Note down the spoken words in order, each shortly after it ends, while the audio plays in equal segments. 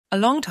A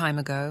long time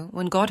ago,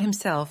 when God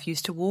himself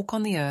used to walk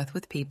on the earth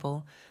with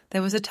people,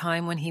 there was a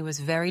time when he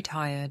was very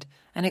tired,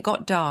 and it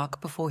got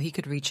dark before he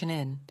could reach an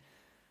inn.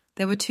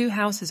 There were 2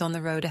 houses on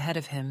the road ahead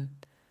of him.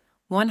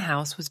 One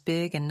house was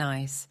big and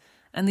nice,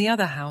 and the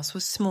other house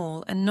was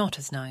small and not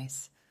as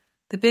nice.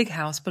 The big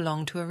house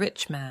belonged to a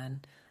rich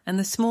man, and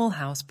the small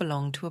house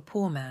belonged to a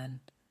poor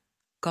man.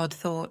 God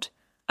thought,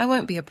 I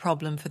won't be a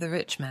problem for the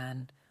rich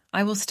man.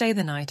 I will stay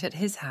the night at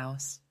his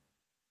house.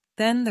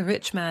 Then the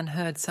rich man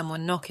heard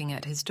someone knocking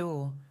at his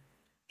door.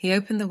 He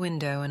opened the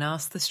window and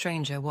asked the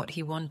stranger what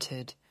he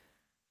wanted.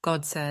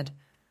 God said,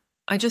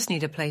 I just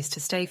need a place to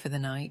stay for the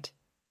night.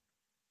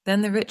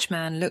 Then the rich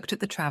man looked at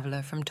the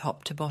traveller from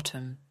top to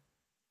bottom.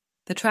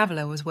 The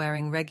traveller was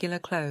wearing regular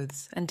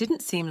clothes and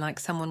didn't seem like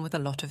someone with a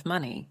lot of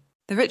money.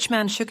 The rich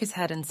man shook his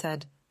head and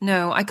said,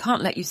 No, I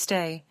can't let you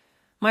stay.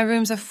 My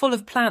rooms are full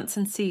of plants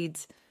and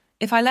seeds.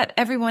 If I let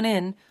everyone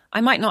in, I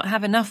might not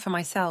have enough for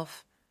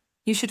myself.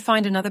 You should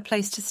find another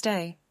place to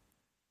stay.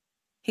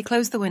 He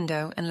closed the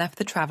window and left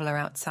the traveller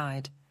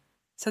outside.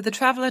 So the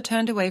traveller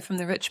turned away from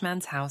the rich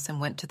man's house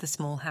and went to the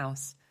small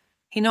house.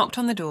 He knocked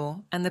on the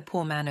door, and the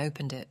poor man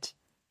opened it.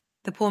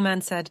 The poor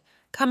man said,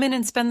 Come in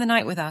and spend the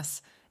night with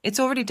us.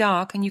 It's already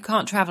dark and you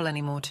can't travel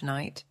any more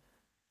tonight.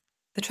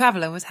 The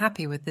traveller was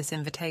happy with this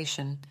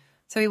invitation,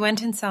 so he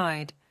went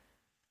inside.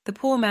 The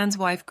poor man's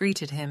wife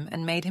greeted him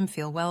and made him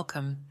feel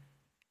welcome.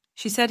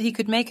 She said he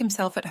could make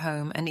himself at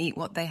home and eat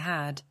what they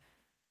had.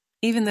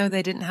 Even though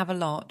they didn't have a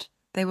lot,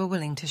 they were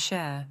willing to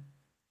share.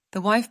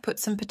 The wife put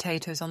some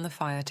potatoes on the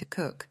fire to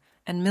cook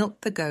and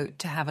milked the goat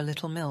to have a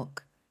little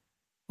milk.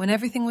 When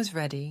everything was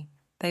ready,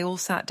 they all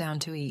sat down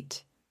to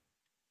eat.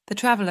 The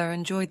traveller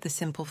enjoyed the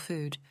simple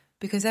food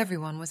because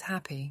everyone was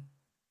happy.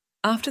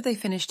 After they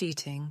finished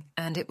eating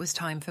and it was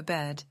time for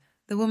bed,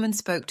 the woman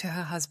spoke to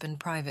her husband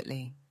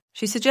privately.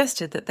 She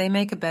suggested that they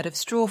make a bed of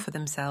straw for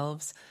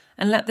themselves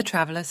and let the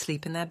traveller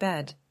sleep in their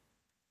bed.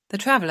 The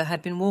traveller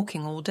had been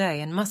walking all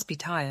day and must be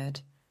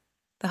tired.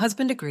 The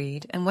husband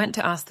agreed and went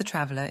to ask the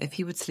traveller if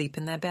he would sleep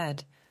in their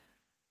bed.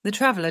 The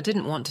traveller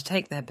didn't want to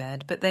take their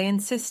bed, but they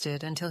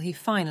insisted until he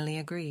finally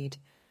agreed.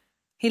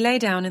 He lay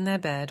down in their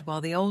bed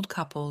while the old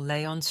couple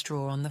lay on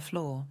straw on the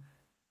floor.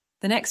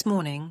 The next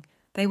morning,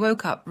 they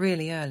woke up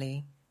really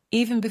early,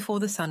 even before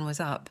the sun was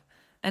up,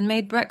 and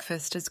made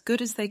breakfast as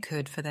good as they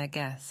could for their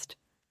guest.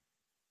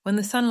 When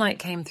the sunlight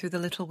came through the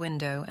little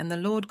window and the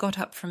Lord got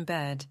up from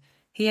bed,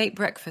 he ate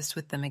breakfast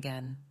with them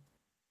again.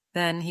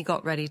 Then he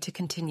got ready to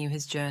continue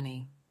his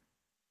journey.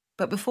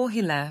 But before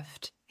he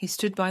left, he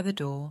stood by the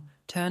door,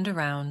 turned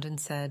around and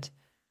said,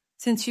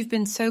 Since you've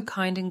been so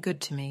kind and good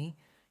to me,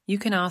 you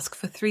can ask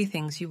for 3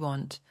 things you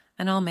want,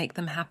 and I'll make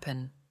them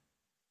happen.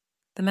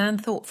 The man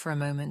thought for a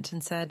moment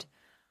and said,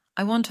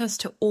 I want us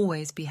to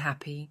always be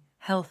happy,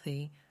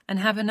 healthy, and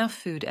have enough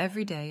food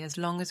every day as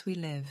long as we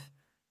live.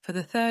 For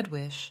the 3rd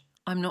wish,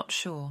 I'm not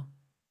sure.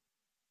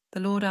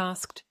 The Lord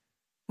asked,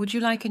 Would you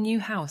like a new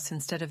house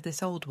instead of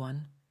this old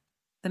one?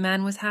 The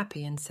man was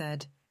happy and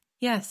said,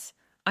 Yes,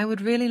 I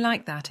would really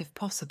like that if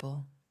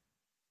possible.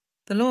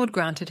 The Lord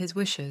granted his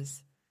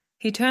wishes.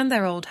 He turned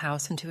their old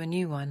house into a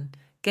new one,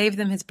 gave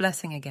them his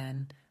blessing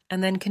again,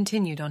 and then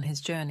continued on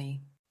his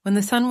journey. When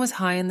the sun was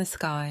high in the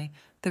sky,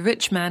 the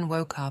rich man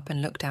woke up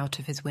and looked out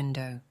of his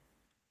window.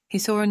 He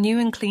saw a new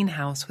and clean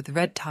house with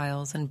red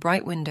tiles and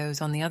bright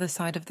windows on the other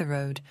side of the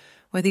road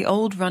where the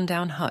old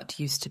run-down hut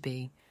used to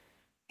be.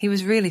 He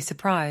was really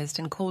surprised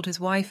and called his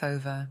wife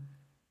over.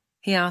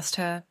 He asked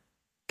her,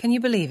 Can you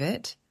believe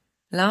it?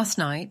 Last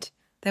night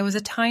there was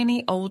a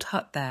tiny old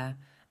hut there,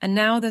 and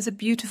now there's a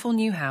beautiful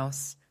new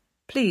house.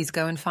 Please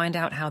go and find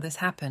out how this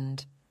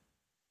happened.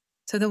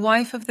 So the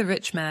wife of the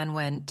rich man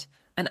went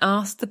and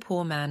asked the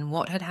poor man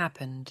what had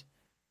happened.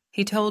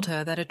 He told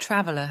her that a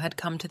traveller had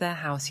come to their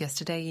house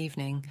yesterday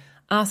evening,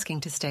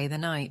 asking to stay the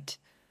night.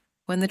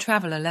 When the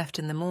traveller left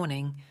in the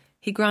morning,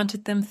 he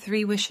granted them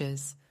 3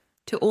 wishes,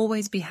 to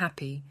always be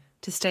happy,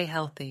 to stay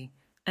healthy,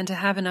 and to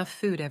have enough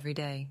food every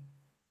day.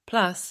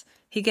 Plus,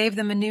 he gave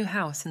them a new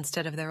house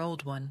instead of their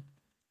old one.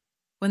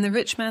 When the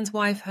rich man's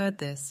wife heard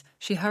this,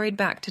 she hurried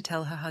back to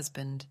tell her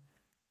husband.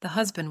 The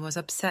husband was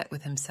upset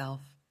with himself.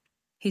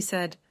 He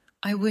said,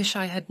 I wish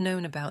I had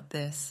known about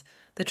this.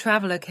 The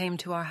traveller came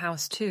to our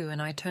house too,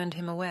 and I turned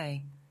him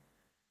away.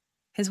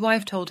 His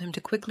wife told him to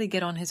quickly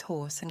get on his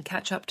horse and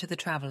catch up to the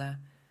traveller.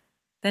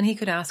 Then he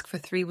could ask for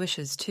 3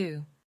 wishes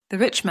too. The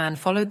rich man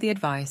followed the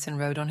advice and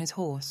rode on his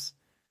horse.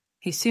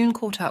 He soon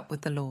caught up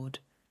with the Lord.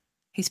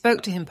 He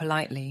spoke to him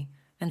politely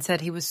and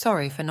said he was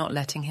sorry for not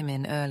letting him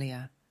in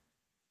earlier.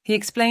 He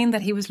explained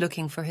that he was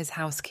looking for his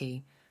house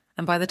key,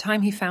 and by the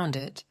time he found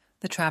it,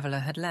 the traveller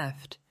had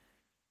left.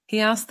 He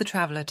asked the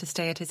traveller to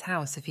stay at his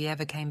house if he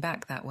ever came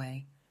back that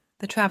way.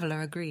 The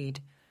traveller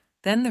agreed.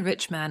 Then the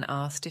rich man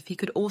asked if he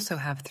could also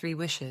have 3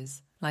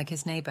 wishes, like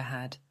his neighbour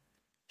had.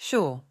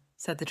 Sure,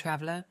 said the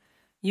traveller.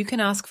 You can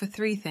ask for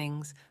 3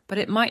 things, but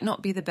it might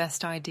not be the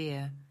best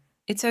idea.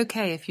 It's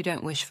okay if you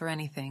don't wish for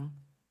anything.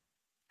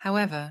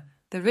 However,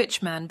 the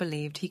rich man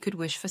believed he could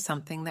wish for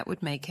something that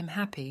would make him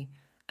happy,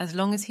 as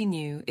long as he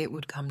knew it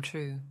would come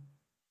true.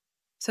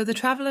 So the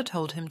traveller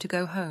told him to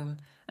go home,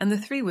 and the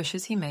 3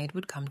 wishes he made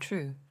would come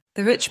true.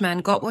 The rich man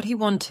got what he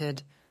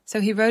wanted,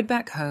 so he rode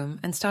back home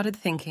and started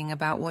thinking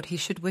about what he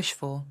should wish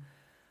for.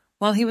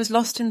 While he was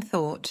lost in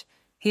thought,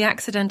 he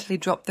accidentally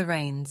dropped the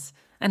reins,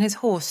 and his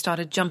horse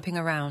started jumping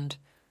around.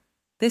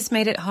 This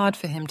made it hard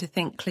for him to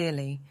think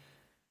clearly.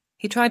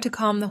 He tried to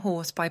calm the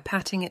horse by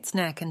patting its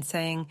neck and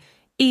saying,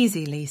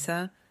 "Easy,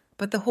 Lisa,"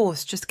 but the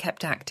horse just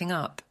kept acting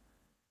up.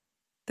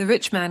 The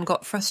rich man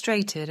got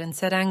frustrated and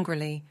said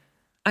angrily,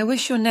 "I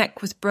wish your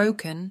neck was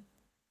broken."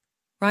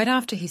 Right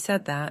after he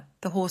said that,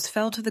 the horse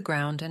fell to the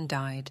ground and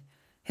died.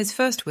 His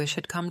first wish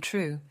had come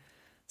true.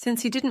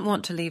 Since he didn't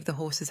want to leave the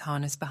horse's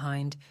harness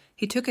behind,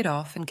 he took it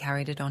off and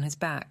carried it on his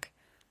back.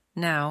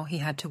 Now he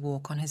had to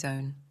walk on his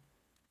own.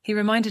 He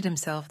reminded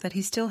himself that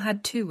he still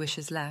had 2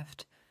 wishes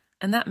left,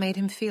 and that made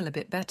him feel a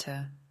bit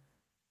better.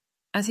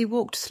 As he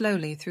walked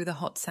slowly through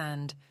the hot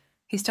sand,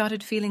 he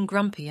started feeling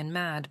grumpy and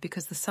mad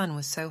because the sun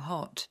was so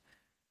hot.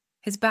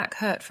 His back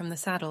hurt from the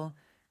saddle,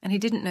 and he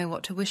didn't know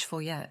what to wish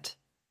for yet.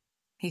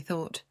 He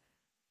thought,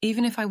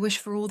 "Even if I wish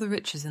for all the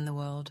riches in the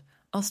world,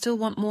 I'll still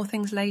want more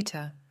things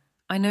later.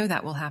 I know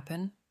that will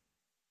happen."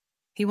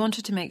 He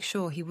wanted to make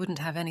sure he wouldn't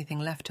have anything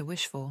left to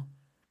wish for.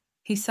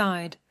 He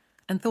sighed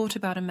and thought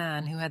about a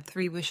man who had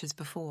 3 wishes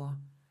before.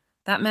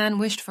 That man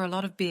wished for a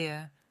lot of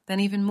beer, then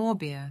even more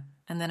beer,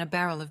 and then a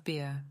barrel of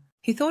beer.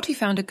 He thought he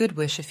found a good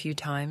wish a few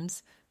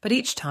times, but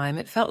each time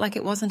it felt like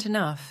it wasn't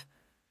enough.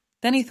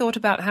 Then he thought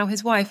about how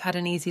his wife had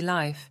an easy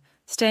life,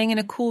 staying in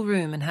a cool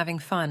room and having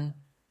fun.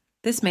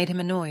 This made him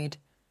annoyed.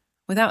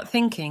 Without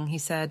thinking, he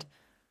said,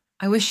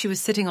 "I wish she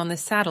was sitting on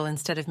this saddle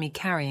instead of me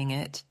carrying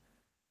it."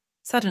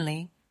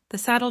 Suddenly, the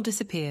saddle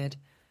disappeared,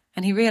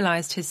 and he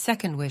realized his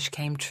second wish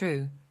came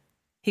true.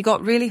 He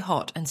got really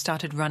hot and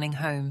started running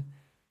home.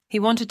 He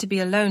wanted to be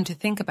alone to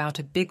think about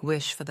a big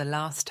wish for the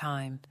last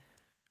time.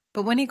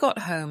 But when he got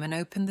home and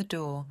opened the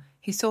door,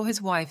 he saw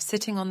his wife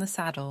sitting on the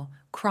saddle,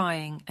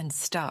 crying and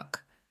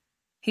stuck.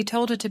 He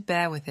told her to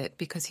bear with it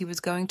because he was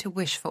going to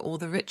wish for all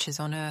the riches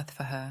on earth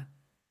for her.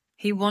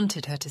 He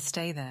wanted her to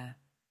stay there.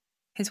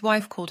 His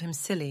wife called him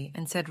silly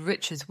and said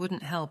riches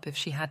wouldn't help if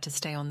she had to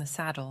stay on the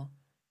saddle.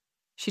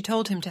 She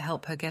told him to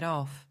help her get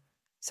off.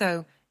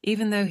 So,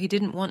 even though he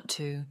didn't want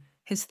to,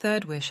 his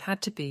third wish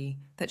had to be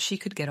that she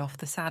could get off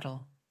the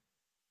saddle.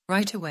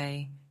 Right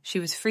away, she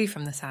was free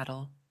from the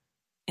saddle.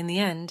 In the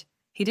end,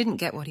 he didn't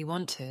get what he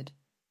wanted.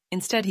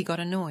 Instead, he got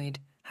annoyed,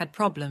 had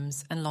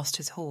problems, and lost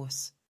his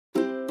horse.